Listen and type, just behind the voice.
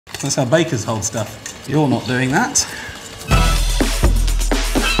That's how bakers hold stuff. You're not doing that.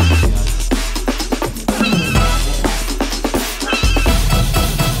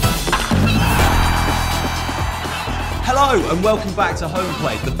 Hello and welcome back to Home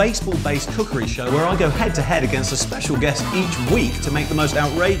Plate, the baseball-based cookery show where I go head-to-head against a special guest each week to make the most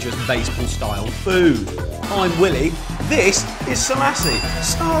outrageous baseball-style food. I'm Willy, this is Selasi,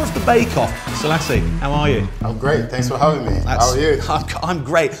 star of the Bake Off. Selasi, how are you? I'm great, thanks for having me. How are you? I'm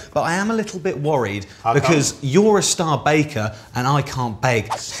great, but I am a little bit worried because you're a star baker and I can't bake.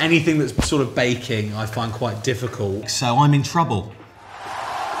 Anything that's sort of baking I find quite difficult, so I'm in trouble.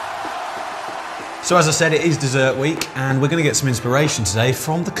 So as I said, it is dessert week and we're going to get some inspiration today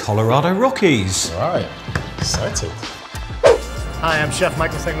from the Colorado Rockies. All right, excited. Hi, I'm Chef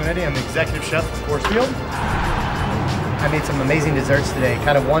Michael Seglenetti. I'm the executive chef of Coors Field. I made some amazing desserts today,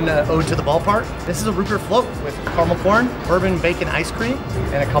 kind of one ode to the ballpark. This is a root beer float with caramel corn, bourbon bacon ice cream,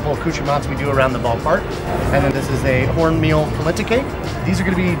 and a couple of accoutrements we do around the ballpark. And then this is a cornmeal polenta cake. These are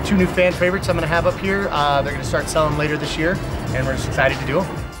going to be two new fan favorites I'm going to have up here. They're going to start selling later this year, and we're just excited to do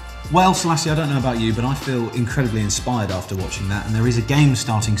them. Well, Selasi, I don't know about you, but I feel incredibly inspired after watching that, and there is a game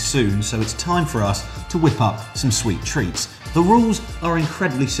starting soon, so it's time for us to whip up some sweet treats. The rules are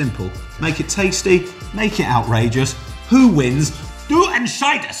incredibly simple. Make it tasty, make it outrageous. Who wins? Du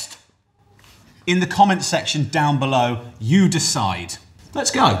entscheidest! In the comments section down below, you decide. Let's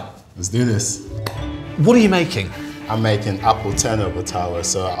go. Let's do this. What are you making? I'm making apple turnover tower,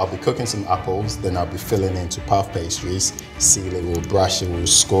 so I'll be cooking some apples, then I'll be filling into puff pastries, seal it, we'll brush it, we'll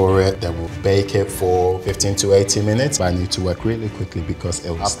score it, then we'll bake it for 15 to 18 minutes. But I need to work really quickly because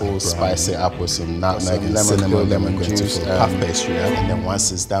it was apples, spicy apples, some nutmeg, and cinnamon, then we're going to for puff pastry. And then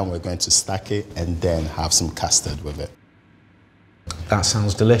once it's done, we're going to stack it and then have some custard with it. That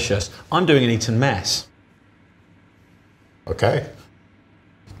sounds delicious. I'm doing an Eton Mess. Okay,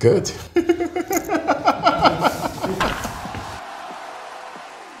 good.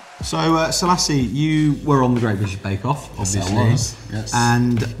 So, Selasi, you were on the Great British Bake Off, obviously. Yes, I was. Yes.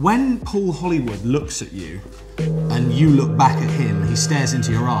 And when Paul Hollywood looks at you, and you look back at him, he stares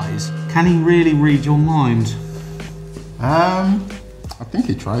into your eyes, can he really read your mind? I think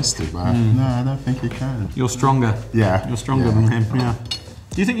he tries to, but no, I don't think he can. You're stronger. Yeah. You're stronger than him, yeah.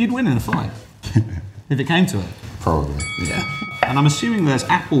 Do you think you'd win in a fight? If it came to it? Probably. Yeah. And I'm assuming there's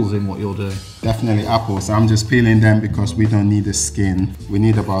apples in what you're doing. Definitely apples. I'm just peeling them because we don't need the skin. We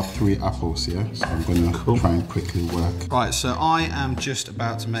need about 3 apples here. So I'm gonna try and quickly work. Right, so I am just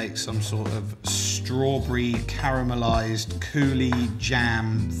about to make some sort of strawberry caramelized coulis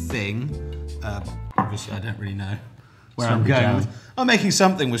jam thing. Obviously I don't really know where I'm going with. I'm making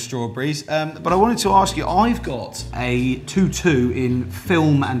something with strawberries, but I wanted to ask you, I've got a 2-2 in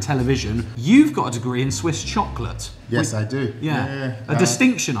film and television. You've got a degree in Swiss chocolate. Yes, I do. Yeah. A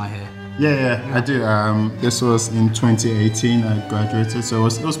distinction, I hear. Yeah, I do. This was in 2018, I graduated, so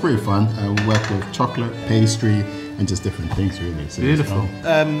it was pretty fun. I worked with chocolate, pastry, and just different things, really. So beautiful.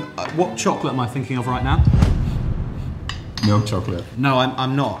 What chocolate am I thinking of right now? Milk chocolate. No,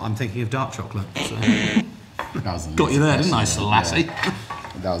 I'm not. I'm thinking of dark chocolate. So. Got you there, didn't I, Selasi? Yeah.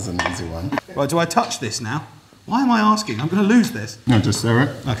 That was an easy one. Right, do I touch this now? Why am I asking? I'm going to lose this. No, just stir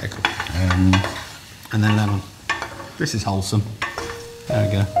it. Okay, cool. And then lemon. This is wholesome. There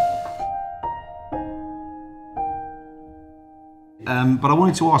we go. But I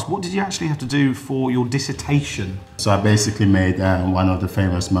wanted to ask, what did you actually have to do for your dissertation? So I basically made one of the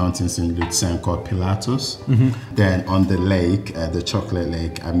famous mountains in Lucerne called Pilatus. Then on the lake, the chocolate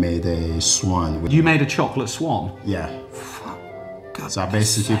lake, I made a swan. You made a chocolate swan? Yeah. So I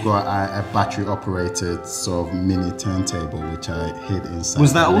basically got a battery operated sort of mini turntable which I hid inside.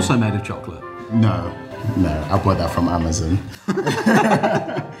 Was that also made of chocolate? No, I bought that from Amazon.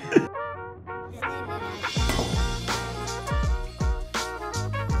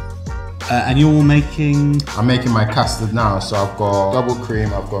 And you're making? I'm making my custard now, so I've got double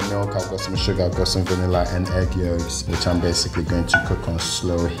cream, I've got milk, I've got some sugar, I've got some vanilla and egg yolks, which I'm basically going to cook on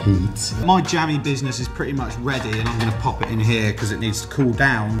slow heat. My jammy business is pretty much ready and I'm going to pop it in here because it needs to cool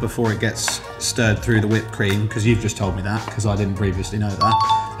down before it gets stirred through the whipped cream, because you've just told me that, because I didn't previously know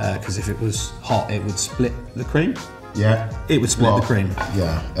that, because if it was hot it would split the cream. Yeah. It would split the cream.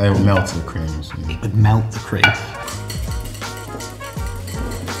 Yeah, it would melt the cream. So. It would melt the cream.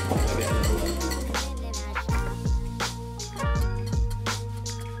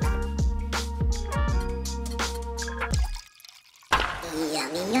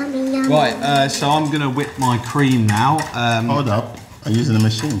 Right, so I'm going to whip my cream now. Hold up, I'm using a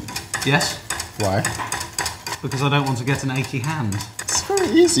machine. Yes? Why? Because I don't want to get an achy hand. It's very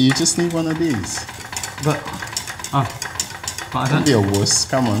easy, you just need one of these. But, oh. But I Don't be a wuss.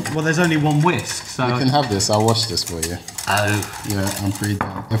 Come on. Well, there's only one whisk, so... You can have this. I'll wash this for you. Oh. Yeah, I'm pretty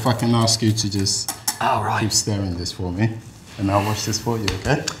done. If I can ask you to just keep stirring this for me, and I'll wash this for you,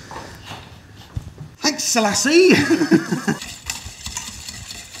 okay? Thanks, Selasi.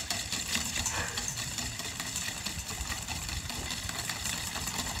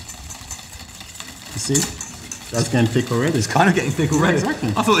 You see? That's getting thick already. It's kind of getting thick already. Yeah, exactly.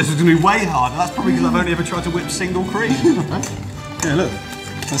 I thought this was going to be way harder. That's probably because I've only ever tried to whip single cream. Yeah, look.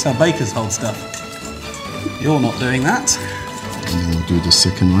 That's how bakers hold stuff. You're not doing that. And then we'll do the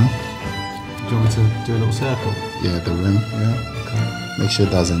second one. Do you want me to do a little circle? Yeah, the rim, yeah. Okay. Make sure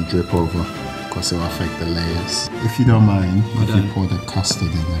it doesn't drip over, because it will affect the layers. If you don't mind, you pour the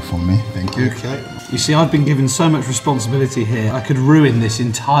custard in there for me. Thank you. Okay. You see, I've been given so much responsibility here. I could ruin this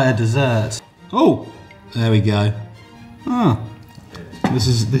entire dessert. Oh! There we go. Ah, this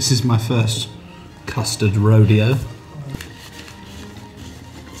is my first custard rodeo.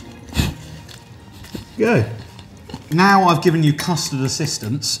 Go. Now I've given you custard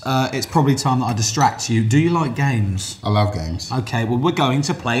assistance, it's probably time that I distract you. Do you like games? I love games. Okay, well we're going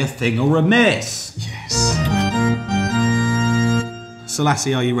to play a thing or a miss. Yes.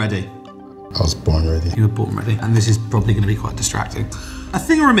 Selasi, are you ready? I was born ready. You were born ready, and this is probably going to be quite distracting. A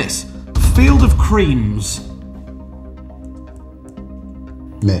thing or a miss? Field of creams.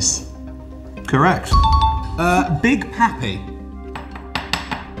 Miss. Correct. Big Pappy.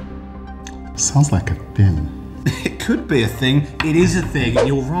 Sounds like a thing. It could be a thing. It is a thing.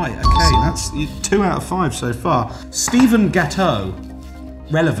 You're right. Okay, that's 2 out of 5 so far. Stephen Gâteau.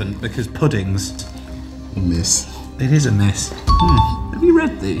 Relevant because puddings. Miss. It is a miss. Have you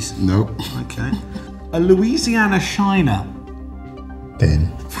read these? Nope. Okay. A Louisiana Shiner. Thin.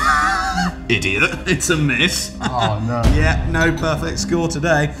 Idiot. It's a miss. Oh no. Yeah, no perfect score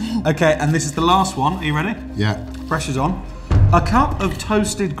today. Okay, and this is the last one. Are you ready? Yeah. Pressure's on. A cup of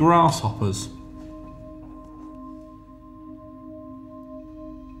toasted grasshoppers.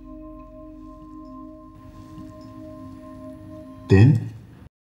 Thin.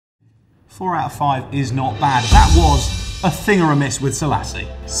 4 out of 5 is not bad. That was a thing or a miss with Selasi.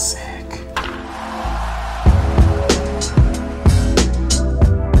 Sick.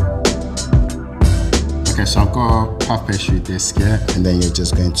 Okay, so I've got a puff pastry disc here, and then you're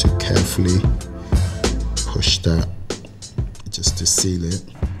just going to carefully push that just to seal it.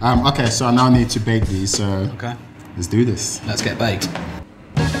 Okay, so I now need to bake these, so Okay. let's do this. Let's get baked.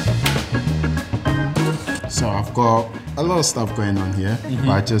 So I've got a lot of stuff going on here, but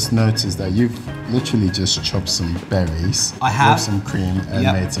I just noticed that you've literally just chopped some berries, I have. whipped some cream, and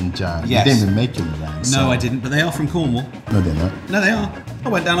made some jam. Yes. You didn't even make your meringue. No, I didn't, but they are from Cornwall. No, they're not. No, they are. I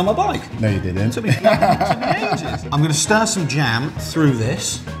went down on my bike. No, you didn't. Took me ages. I'm going to stir some jam through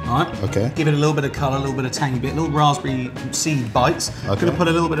this, all right? Okay. Give it a little bit of colour, a little bit of tangy bit, little raspberry seed bites. I'm going to put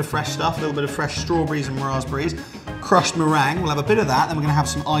a little bit of fresh stuff, a little bit of fresh strawberries and raspberries, crushed meringue. We'll have a bit of that, then we're going to have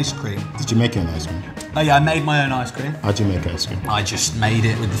some ice cream. Did you make your own ice cream? Oh yeah, I made my own ice cream. How'd you make ice cream? I just made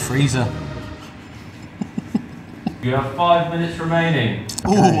it with the freezer. You have 5 minutes remaining.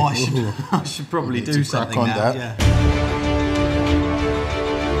 Oh, I should probably You need do to something crack on now. that. Yeah.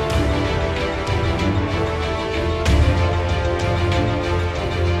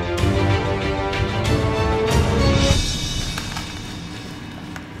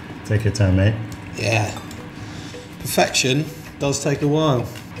 Take your time, mate. Yeah. Perfection does take a while.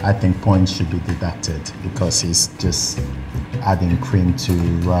 I think points should be deducted because he's just adding cream to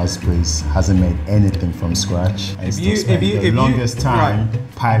raspberries, hasn't made anything from scratch. And you- still spent if the you- longest time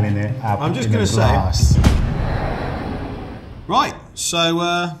piling it up I'm just in gonna a say- glass. Right,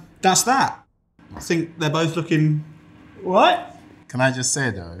 so that's that. I think they're both looking... What? Can I just say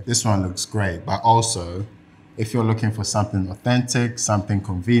though, this one looks great, but also, if you're looking for something authentic, something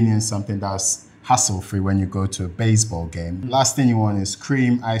convenient, something that's hassle-free when you go to a baseball game, last thing you want is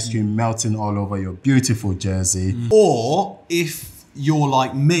cream, ice cream melting all over your beautiful jersey. Or if you're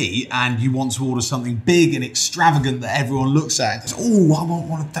like me and you want to order something big and extravagant that everyone looks at and says, oh, I want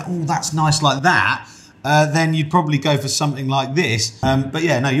one of that, oh, that's nice like that, then you'd probably go for something like this. But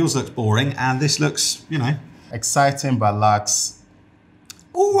yeah, no, yours looks boring and this looks, you know. Exciting but lacks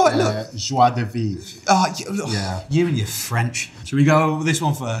All right, look. joie de vivre. Yeah. You and your French. Should we go with this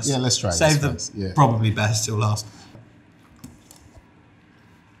one first? Yeah, let's try Save this the first, yeah. probably best till last.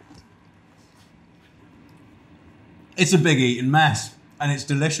 It's a big eating mess, and it's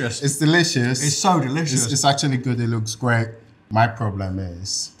delicious. It's delicious. It's so delicious. It's actually good. It looks great. My problem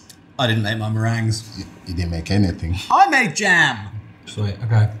is I didn't make my meringues. you didn't make anything. I made jam. Sweet.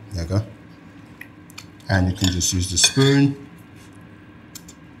 Okay. There you go. And you can just use the spoon.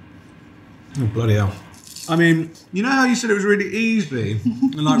 Oh, bloody hell. I mean, you know how you said it was really easy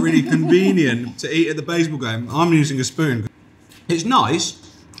and like really convenient to eat at the baseball game? I'm using a spoon. It's nice.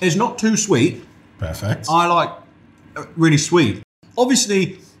 It's not too sweet. Perfect. I like really sweet.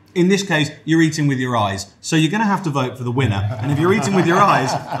 Obviously, in this case, you're eating with your eyes, so you're going to have to vote for the winner. And if you're eating with your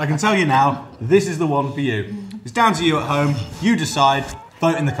eyes, I can tell you now, this is the one for you. It's down to you at home. You decide.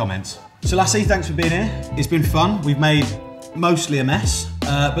 Vote in the comments. Selasi, thanks for being here. It's been fun. We've made mostly a mess,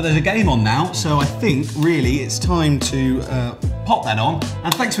 but there's a game on now, so I think really it's time to pop that on.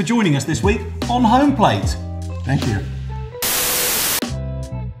 And thanks for joining us this week on Home Plate. Thank you.